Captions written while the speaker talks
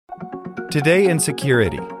Today in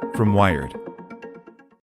Security from Wired.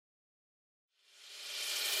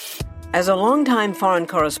 As a longtime foreign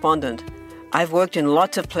correspondent, I've worked in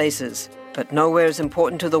lots of places, but nowhere as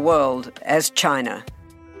important to the world as China.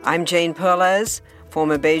 I'm Jane Perlez,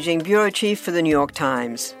 former Beijing bureau chief for the New York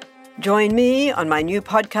Times. Join me on my new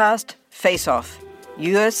podcast, Face Off,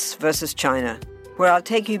 U.S. versus China, where I'll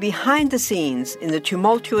take you behind the scenes in the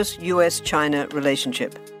tumultuous U.S.-China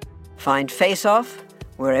relationship. Find Face Off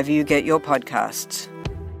wherever you get your podcasts.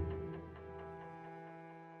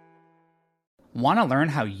 Want to learn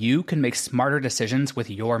how you can make smarter decisions with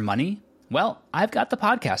your money? Well, I've got the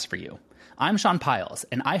podcast for you. I'm Sean Piles,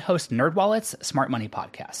 and I host NerdWallet's Smart Money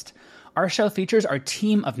Podcast. Our show features our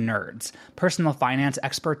team of nerds, personal finance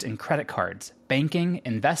experts in credit cards, banking,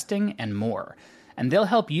 investing, and more. And they'll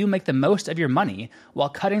help you make the most of your money while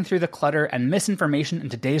cutting through the clutter and misinformation in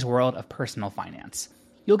today's world of personal finance.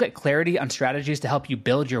 You'll get clarity on strategies to help you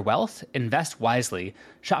build your wealth, invest wisely,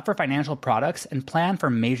 shop for financial products, and plan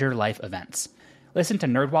for major life events. Listen to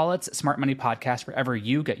NerdWallet's Smart Money Podcast wherever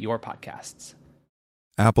you get your podcasts.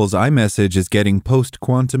 Apple's iMessage is getting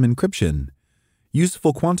post-quantum encryption.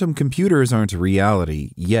 Useful quantum computers aren't a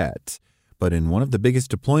reality yet, but in one of the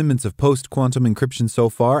biggest deployments of post-quantum encryption so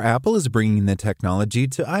far, Apple is bringing the technology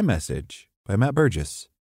to iMessage. By Matt Burgess.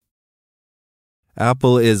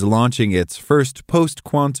 Apple is launching its first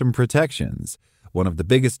post-quantum protections, one of the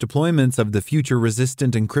biggest deployments of the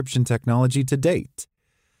future-resistant encryption technology to date.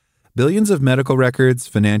 Billions of medical records,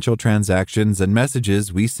 financial transactions, and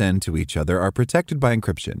messages we send to each other are protected by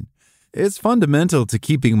encryption. It's fundamental to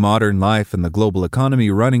keeping modern life and the global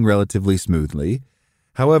economy running relatively smoothly.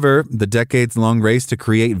 However, the decades-long race to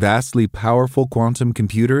create vastly powerful quantum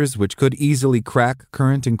computers which could easily crack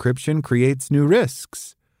current encryption creates new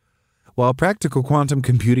risks. While practical quantum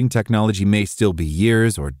computing technology may still be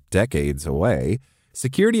years or decades away,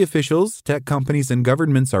 security officials, tech companies, and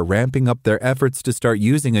governments are ramping up their efforts to start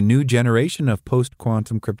using a new generation of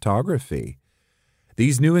post-quantum cryptography.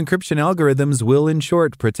 These new encryption algorithms will, in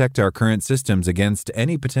short, protect our current systems against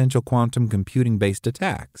any potential quantum computing-based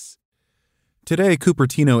attacks. Today,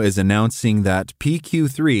 Cupertino is announcing that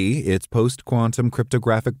PQ3, its post-quantum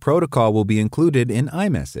cryptographic protocol, will be included in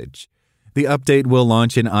iMessage. The update will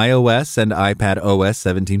launch in iOS and iPadOS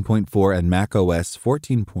 17.4 and macOS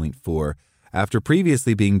 14.4, after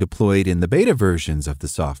previously being deployed in the beta versions of the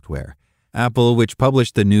software. Apple, which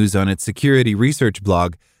published the news on its security research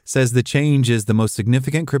blog, says the change is the most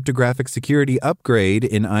significant cryptographic security upgrade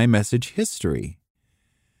in iMessage history.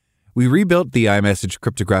 We rebuilt the iMessage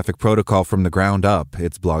cryptographic protocol from the ground up,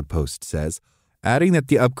 its blog post says, adding that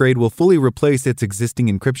the upgrade will fully replace its existing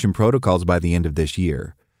encryption protocols by the end of this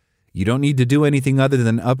year. You don't need to do anything other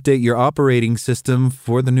than update your operating system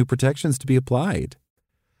for the new protections to be applied.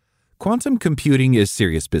 Quantum computing is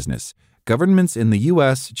serious business. Governments in the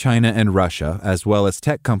U.S., China, and Russia, as well as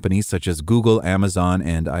tech companies such as Google, Amazon,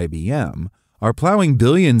 and IBM, are plowing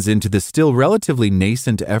billions into the still relatively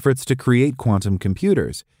nascent efforts to create quantum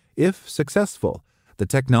computers. If successful, the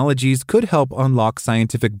technologies could help unlock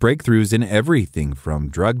scientific breakthroughs in everything from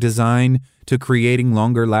drug design to creating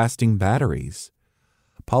longer-lasting batteries.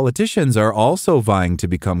 Politicians are also vying to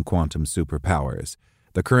become quantum superpowers.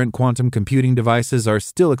 The current quantum computing devices are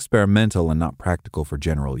still experimental and not practical for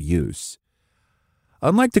general use.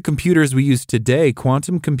 Unlike the computers we use today,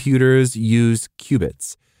 quantum computers use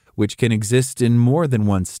qubits, which can exist in more than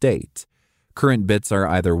one state. Current bits are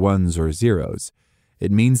either ones or zeros.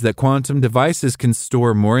 It means that quantum devices can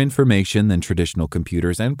store more information than traditional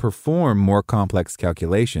computers and perform more complex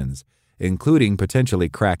calculations, including potentially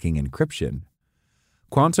cracking encryption.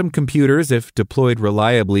 Quantum computers, if deployed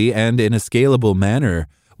reliably and in a scalable manner,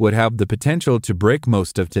 would have the potential to break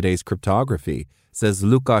most of today's cryptography, says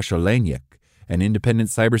Łukasz Olejnik, an independent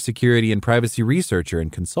cybersecurity and privacy researcher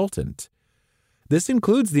and consultant. This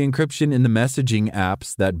includes the encryption in the messaging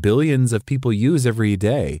apps that billions of people use every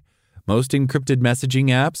day. Most encrypted messaging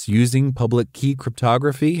apps using public key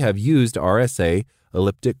cryptography have used RSA,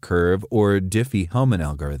 elliptic curve, or Diffie-Hellman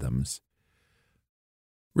algorithms.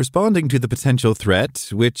 Responding to the potential threat,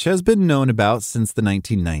 which has been known about since the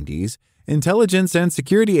 1990s, intelligence and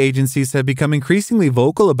security agencies have become increasingly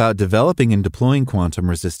vocal about developing and deploying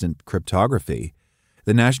quantum-resistant cryptography.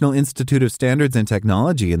 The National Institute of Standards and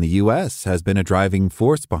Technology in the U.S. has been a driving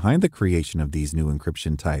force behind the creation of these new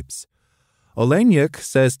encryption types. Olejnik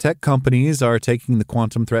says tech companies are taking the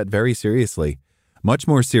quantum threat very seriously. Much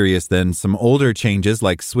more serious than some older changes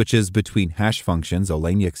like switches between hash functions,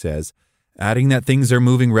 Olejnik says, adding that things are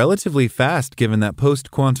moving relatively fast given that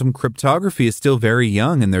post-quantum cryptography is still very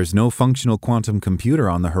young and there's no functional quantum computer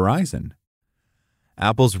on the horizon.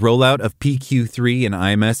 Apple's rollout of PQ3 in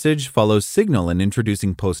iMessage follows Signal in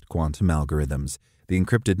introducing post-quantum algorithms. The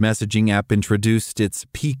encrypted messaging app introduced its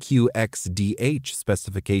PQXDH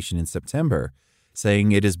specification in September,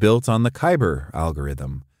 saying it is built on the Kyber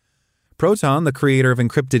algorithm. Proton, the creator of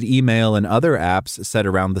encrypted email and other apps, said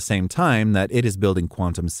around the same time that it is building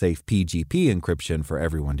quantum-safe PGP encryption for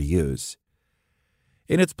everyone to use.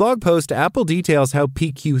 In its blog post, Apple details how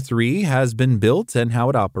PQ3 has been built and how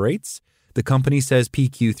it operates. The company says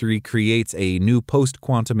PQ3 creates a new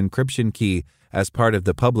post-quantum encryption key as part of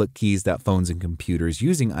the public keys that phones and computers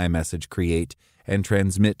using iMessage create and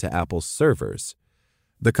transmit to Apple's servers.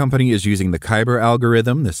 The company is using the Kyber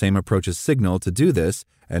algorithm, the same approach as Signal, to do this,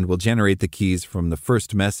 and will generate the keys from the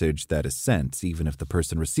first message that is sent, even if the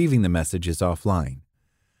person receiving the message is offline.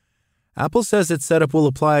 Apple says its setup will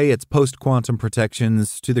apply its post-quantum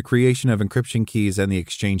protections to the creation of encryption keys and the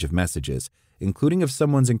exchange of messages, including if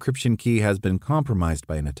someone's encryption key has been compromised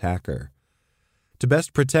by an attacker. To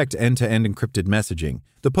best protect end-to-end encrypted messaging,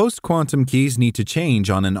 the post-quantum keys need to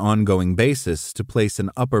change on an ongoing basis to place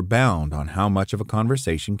an upper bound on how much of a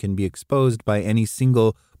conversation can be exposed by any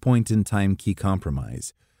single point-in-time key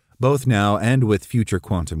compromise, both now and with future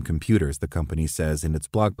quantum computers, the company says in its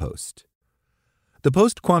blog post. The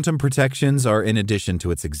post-quantum protections are in addition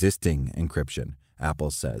to its existing encryption,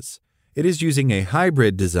 Apple says. It is using a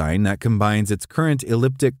hybrid design that combines its current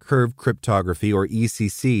elliptic curve cryptography, or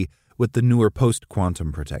ECC, with the newer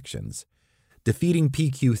post-quantum protections. Defeating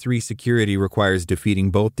PQ3 security requires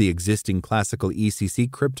defeating both the existing classical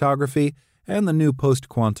ECC cryptography and the new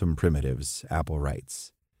post-quantum primitives, Apple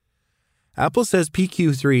writes. Apple says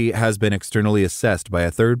PQ3 has been externally assessed by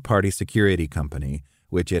a third-party security company,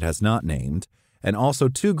 which it has not named, and also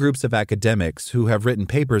 2 groups of academics who have written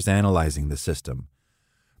papers analyzing the system.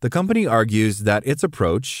 The company argues that its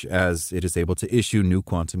approach, as it is able to issue new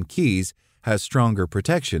quantum keys, has stronger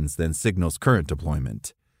protections than Signal's current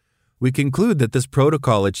deployment. We conclude that this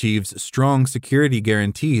protocol achieves strong security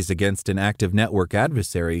guarantees against an active network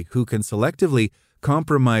adversary who can selectively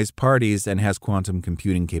compromise parties and has quantum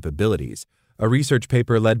computing capabilities, a research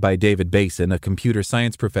paper led by David Basin, a computer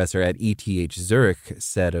science professor at ETH Zurich,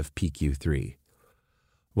 said of PQ3.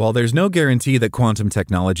 While there's no guarantee that quantum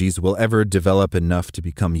technologies will ever develop enough to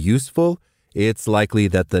become useful, it's likely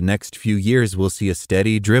that the next few years will see a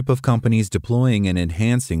steady drip of companies deploying and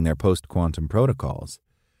enhancing their post-quantum protocols.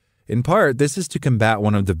 In part, this is to combat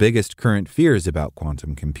one of the biggest current fears about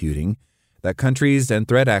quantum computing, that countries and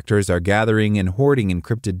threat actors are gathering and hoarding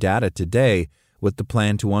encrypted data today with the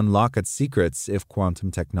plan to unlock its secrets if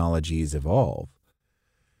quantum technologies evolve.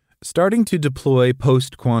 Starting to deploy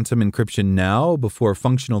post-quantum encryption now, before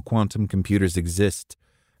functional quantum computers exist,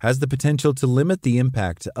 has the potential to limit the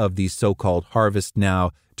impact of these so-called harvest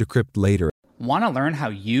now, decrypt later. Want to learn how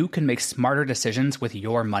you can make smarter decisions with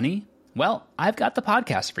your money? Well, I've got the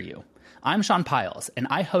podcast for you. I'm Sean Piles, and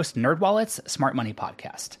I host NerdWallet's Smart Money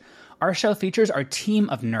Podcast. Our show features our team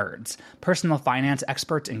of nerds, personal finance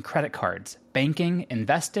experts in credit cards, banking,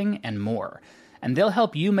 investing, and more. And they'll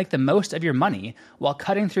help you make the most of your money while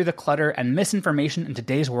cutting through the clutter and misinformation in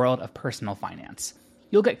today's world of personal finance.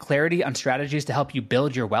 You'll get clarity on strategies to help you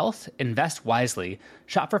build your wealth, invest wisely,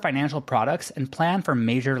 shop for financial products, and plan for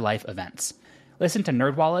major life events. Listen to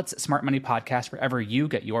NerdWallet's Smart Money Podcast wherever you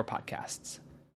get your podcasts.